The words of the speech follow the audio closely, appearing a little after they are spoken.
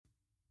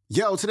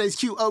Yo, today's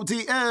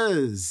QOD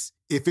is,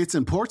 if it's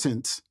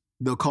important,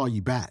 they'll call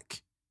you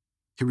back.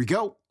 Here we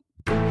go.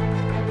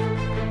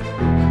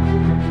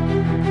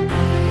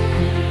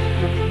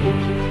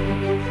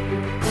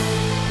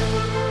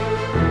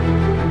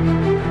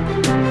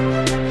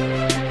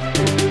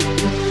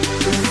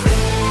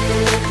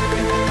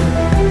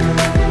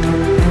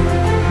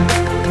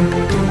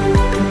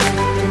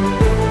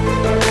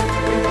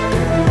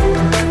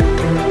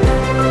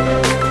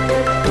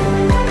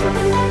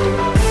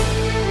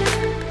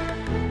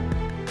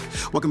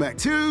 Welcome back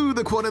to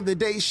the Quote of the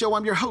Day Show.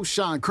 I'm your host,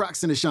 Sean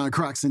Croxton of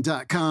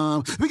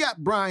SeanCroxton.com. We got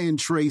Brian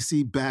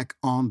Tracy back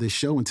on the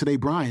show, and today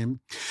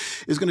Brian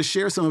is going to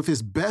share some of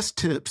his best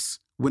tips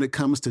when it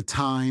comes to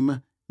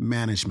time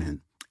management,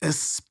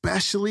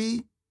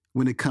 especially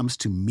when it comes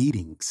to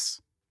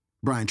meetings.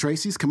 Brian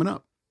Tracy's coming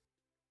up.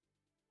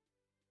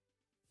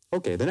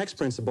 Okay, the next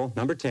principle,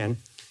 number 10,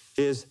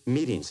 is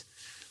meetings.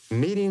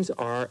 Meetings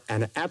are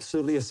an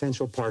absolutely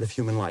essential part of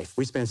human life.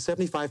 We spend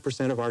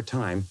 75% of our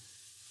time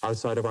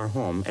outside of our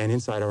home and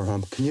inside our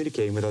home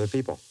communicating with other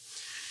people.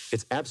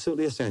 It's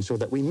absolutely essential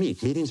that we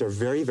meet. Meetings are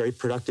very, very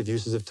productive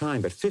uses of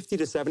time, but 50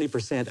 to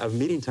 70% of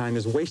meeting time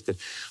is wasted.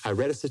 I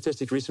read a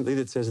statistic recently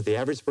that says that the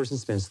average person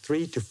spends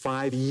 3 to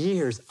 5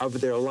 years of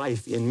their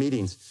life in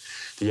meetings.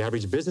 The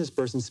average business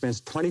person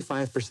spends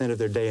 25% of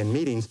their day in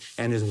meetings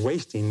and is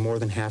wasting more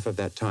than half of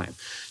that time.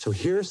 So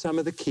here are some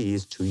of the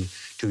keys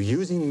to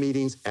using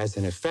meetings as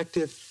an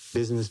effective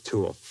business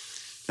tool.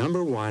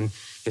 Number 1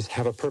 is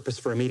have a purpose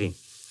for a meeting.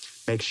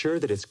 Make sure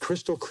that it's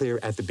crystal clear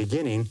at the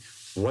beginning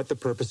what the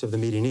purpose of the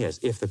meeting is.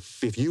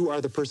 If you are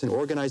the person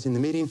organizing the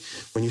meeting,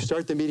 when you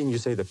start the meeting, you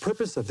say the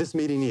purpose of this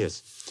meeting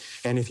is.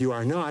 And if you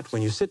are not,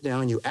 when you sit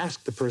down, you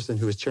ask the person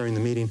who is chairing the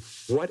meeting,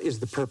 what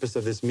is the purpose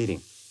of this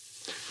meeting?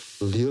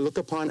 You look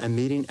upon a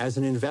meeting as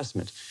an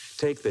investment.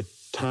 Take the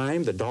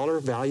time, the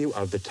dollar value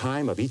of the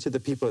time of each of the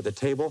people at the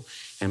table,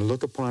 and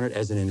look upon it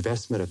as an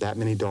investment of that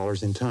many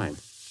dollars in time.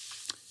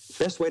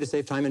 Best way to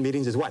save time in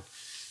meetings is what?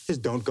 Is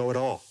don't go at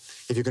all.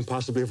 If you can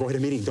possibly avoid a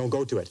meeting, don't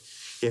go to it.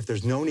 If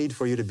there's no need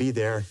for you to be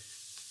there,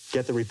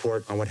 get the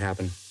report on what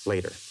happened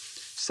later.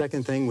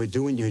 Second thing we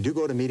do when you do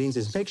go to meetings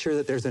is make sure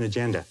that there's an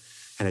agenda.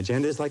 An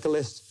agenda is like a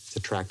list. It's a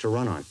track to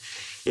run on.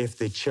 If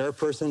the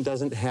chairperson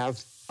doesn't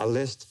have a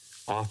list,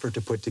 offer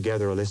to put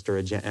together a list or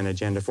an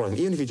agenda for them.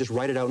 Even if you just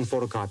write it out and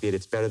photocopy it,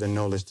 it's better than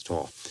no list at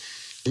all.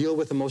 Deal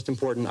with the most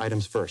important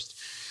items first.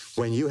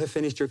 When you have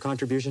finished your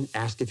contribution,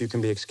 ask if you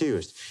can be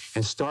excused.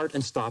 And start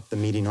and stop the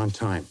meeting on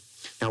time.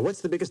 Now, what's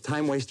the biggest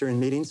time waster in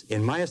meetings?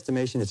 In my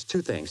estimation, it's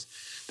 2 things.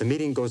 The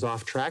meeting goes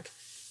off track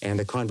and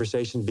the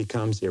conversation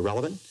becomes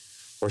irrelevant.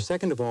 Or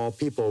second of all,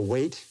 people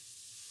wait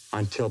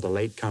until the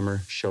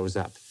latecomer shows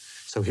up.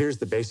 So here's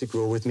the basic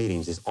rule with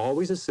meetings, is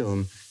always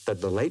assume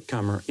that the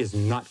latecomer is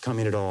not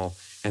coming at all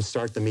and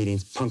start the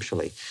meetings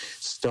punctually.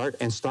 Start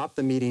and stop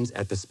the meetings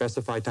at the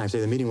specified time.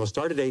 Say the meeting will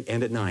start at 8,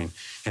 end at 9.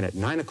 And at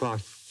 9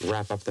 o'clock,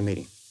 wrap up the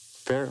meeting.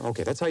 Fair?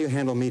 Okay, that's how you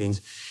handle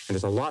meetings. And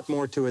there's a lot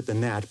more to it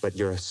than that, but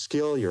your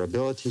skill, your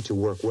ability to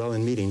work well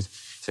in meetings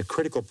is a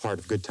critical part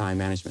of good time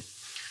management.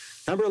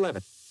 Number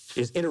 11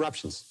 is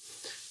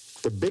interruptions.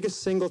 The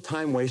biggest single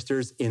time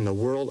wasters in the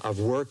world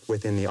of work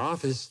within the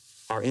office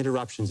are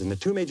interruptions. And the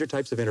 2 major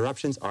types of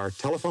interruptions are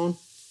telephone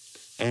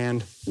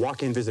and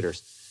walk-in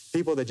visitors.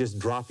 People that just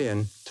drop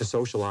in to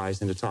socialize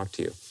and to talk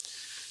to you.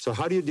 So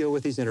how do you deal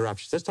with these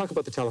interruptions? Let's talk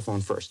about the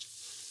telephone first.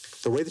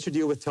 The way that you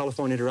deal with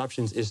telephone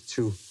interruptions is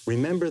to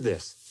remember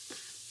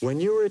this. When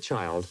you were a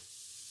child,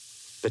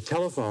 the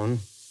telephone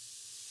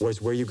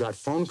was where you got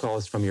phone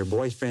calls from your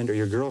boyfriend or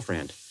your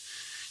girlfriend.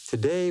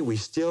 Today, we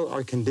still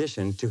are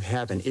conditioned to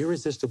have an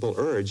irresistible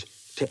urge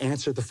to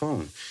answer the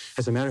phone.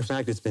 As a matter of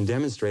fact, it's been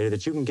demonstrated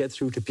that you can get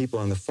through to people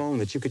on the phone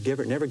that you could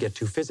never get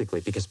to physically,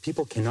 because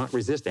people cannot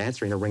resist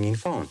answering a ringing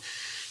phone.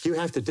 You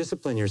have to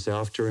discipline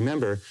yourself to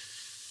remember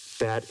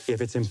that if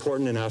it's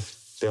important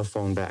enough, they'll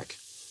phone back.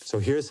 So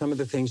here's some of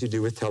the things you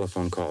do with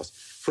telephone calls.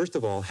 First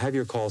of all, have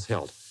your calls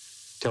held.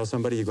 Tell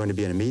somebody you're going to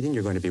be in a meeting,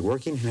 you're going to be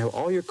working, and have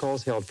all your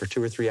calls held for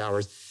 2 or 3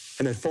 hours,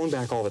 and then phone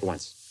back all at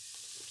once.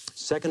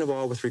 Second of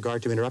all, with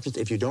regard to interruptions,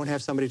 if you don't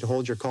have somebody to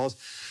hold your calls,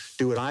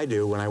 do what I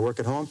do when I work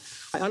at home.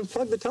 I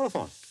unplug the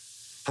telephone.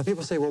 Now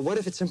people say, well, what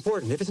if it's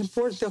important? If it's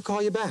important, they'll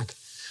call you back.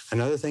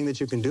 Another thing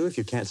that you can do if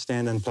you can't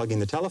stand unplugging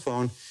the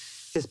telephone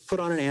is put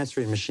on an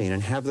answering machine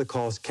and have the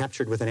calls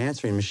captured with an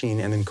answering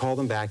machine and then call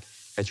them back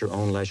at your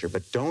own leisure.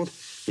 But don't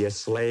be a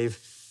slave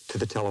to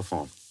the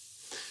telephone.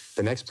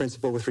 The next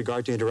principle with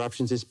regard to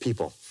interruptions is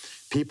people.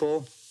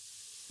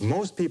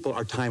 Most people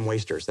are time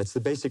wasters. That's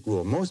the basic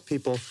rule. Most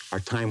people are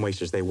time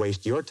wasters. They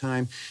waste your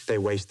time, they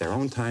waste their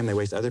own time, they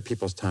waste other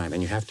people's time,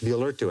 and you have to be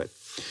alert to it.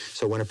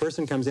 So when a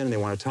person comes in and they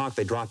want to talk,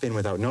 they drop in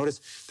without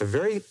notice. The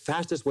very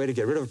fastest way to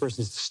get rid of a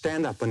person is to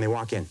stand up when they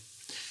walk in.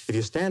 If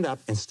you stand up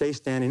and stay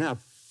standing up,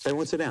 they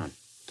won't sit down.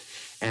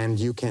 And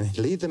you can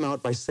lead them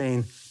out by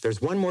saying,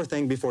 there's one more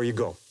thing before you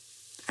go.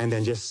 and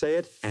then just say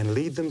it and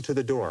lead them to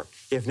the door.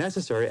 If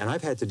necessary, and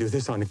I've had to do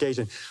this on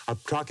occasion, a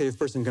talkative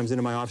person comes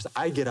into my office,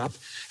 I get up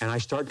and I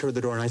start toward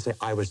the door and I say,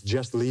 I was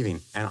just leaving,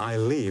 and I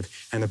leave,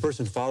 and the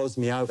person follows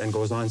me out and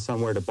goes on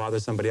somewhere to bother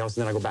somebody else,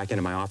 and then I go back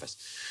into my office.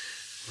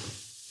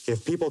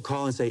 If people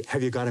call and say,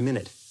 have you got a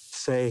minute?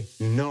 Say,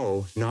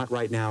 no, not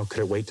right now. Could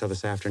it wait till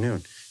this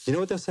afternoon? You know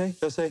what they'll say?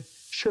 They'll say,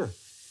 sure.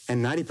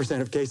 And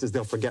 90% of cases,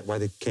 they'll forget why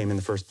they came in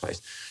the first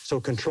place. So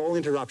control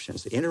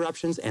interruptions. The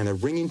interruptions and the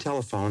ringing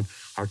telephone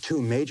are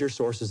two major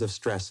sources of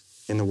stress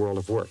in the world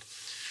of work.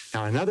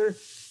 Now, another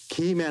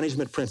key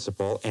management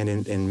principle, and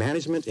in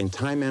management, in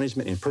time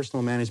management, in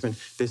personal management,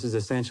 this is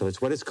essential.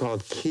 It's what is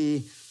called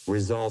key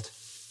result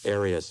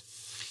areas.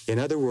 In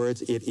other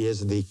words, it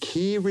is the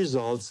key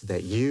results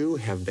that you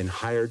have been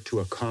hired to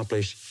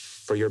accomplish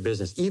for your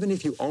business. Even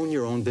if you own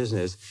your own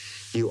business,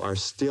 you are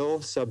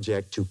still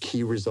subject to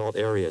key result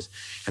areas.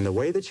 And the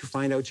way that you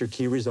find out your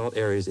key result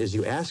areas is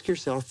you ask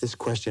yourself this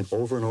question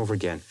over and over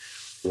again.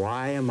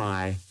 Why am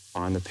I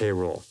on the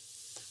payroll?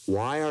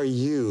 Why are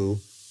you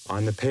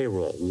on the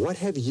payroll? What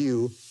have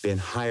you been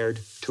hired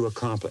to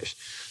accomplish?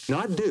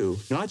 Not do,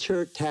 not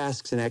your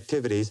tasks and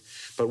activities,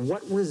 but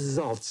what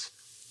results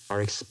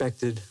are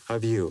expected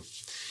of you?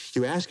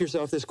 You ask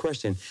yourself this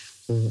question.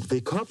 The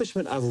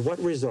accomplishment of what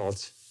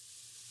results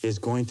is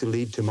going to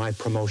lead to my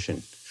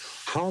promotion?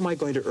 How am I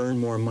going to earn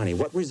more money?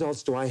 What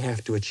results do I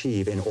have to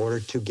achieve in order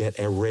to get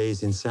a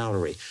raise in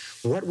salary?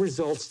 What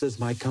results does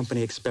my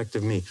company expect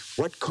of me?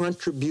 What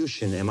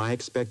contribution am I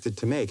expected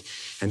to make?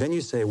 And then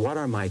you say, what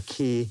are my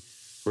key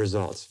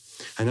results?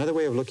 Another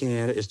way of looking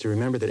at it is to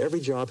remember that every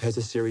job has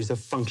a series of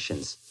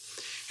functions.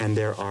 And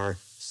there are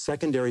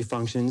secondary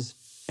functions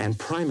and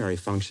primary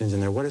functions,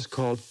 and they're what is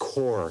called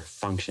core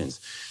functions.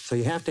 So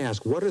you have to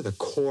ask, what are the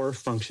core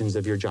functions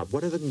of your job?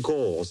 What are the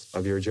goals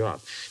of your job?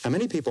 Now,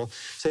 many people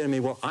say to me,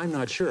 well, I'm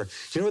not sure. Do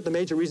you know what the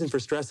major reason for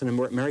stress in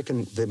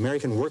the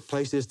American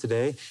workplace is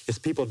today? Is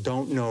people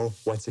don't know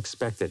what's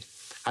expected.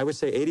 I would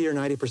say 80 or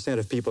 90%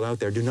 of people out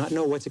there do not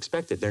know what's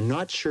expected. They're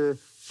not sure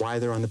why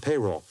they're on the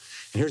payroll.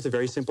 And here's a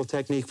very simple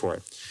technique for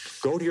it.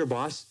 Go to your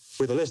boss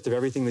with a list of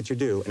everything that you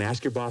do and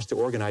ask your boss to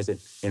organize it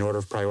in order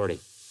of priority.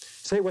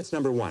 Say what's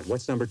number one,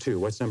 what's number two,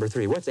 what's number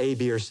three, what's A,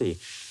 B, or C.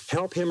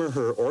 Help him or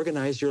her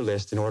organize your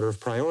list in order of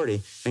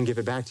priority and give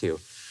it back to you.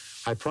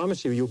 I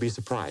promise you, you'll be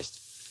surprised.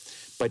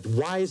 But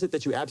why is it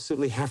that you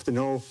absolutely have to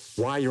know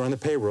why you're on the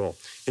payroll?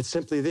 It's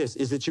simply this,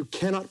 is that you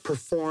cannot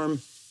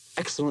perform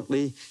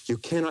excellently, you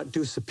cannot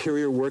do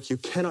superior work, you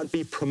cannot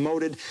be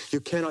promoted, you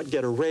cannot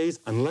get a raise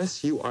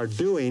unless you are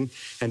doing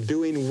and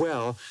doing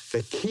well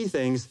the key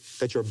things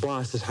that your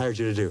boss has hired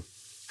you to do.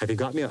 Have you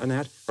got me on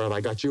that? Or have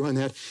I got you on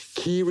that?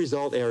 Key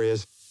result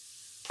areas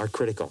are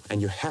critical,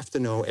 and you have to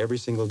know every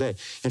single day.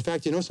 In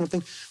fact, you know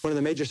something? One of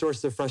the major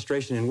sources of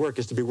frustration in work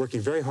is to be working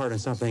very hard on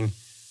something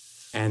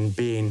and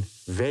being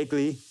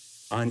vaguely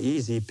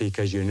uneasy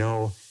because you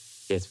know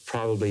it's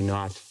probably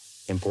not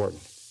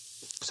important.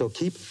 So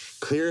keep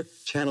clear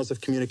channels of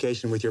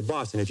communication with your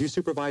boss. And if you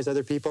supervise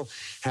other people,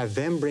 have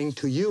them bring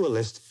to you a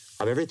list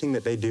of everything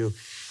that they do,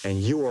 and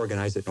you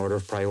organize it in order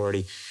of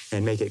priority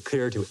and make it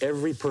clear to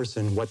every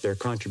person what their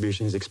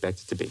contribution is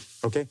expected to be.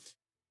 Okay?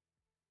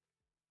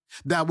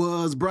 That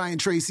was Brian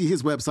Tracy.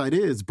 His website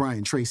is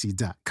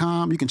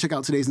briantracy.com. You can check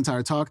out today's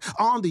entire talk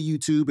on the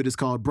YouTube. It is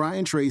called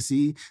Brian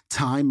Tracy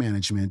Time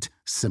Management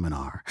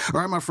Seminar.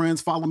 All right, my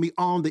friends, follow me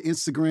on the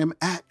Instagram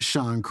at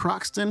Sean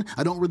Croxton.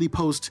 I don't really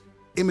post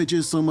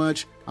images so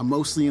much. I'm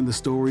mostly in the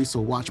stories, so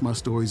watch my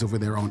stories over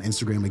there on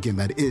Instagram. Again,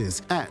 that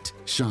is at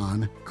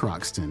Sean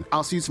Croxton.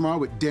 I'll see you tomorrow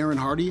with Darren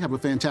Hardy. Have a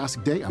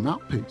fantastic day. I'm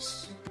out.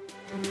 Peace.